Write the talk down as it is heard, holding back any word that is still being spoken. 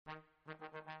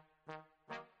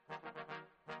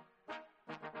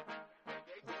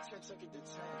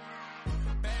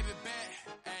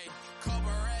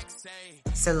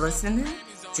So listening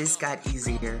just got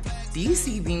easier. Do you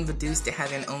see being reduced to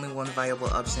having only one viable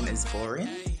option is boring?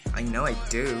 I know I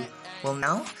do. Well,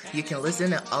 now you can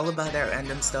listen to all about our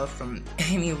random stuff from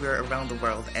anywhere around the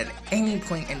world at any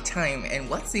point in time. And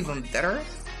what's even better,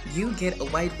 you get a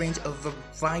wide range of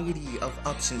variety of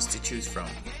options to choose from.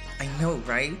 I know,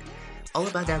 right? All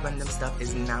about that random stuff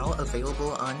is now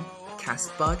available on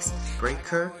Castbox,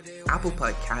 Breaker, Apple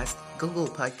Podcast, Google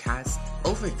Podcast,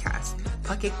 Overcast,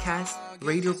 Pocket Cast,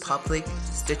 Radio Public,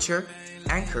 Stitcher,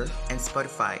 Anchor, and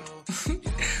Spotify.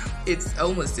 It's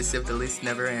almost as if the list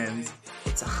never ends.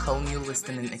 It's a whole new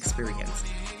listening experience.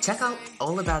 Check out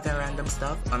all about that random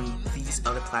stuff on these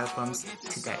other platforms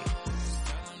today.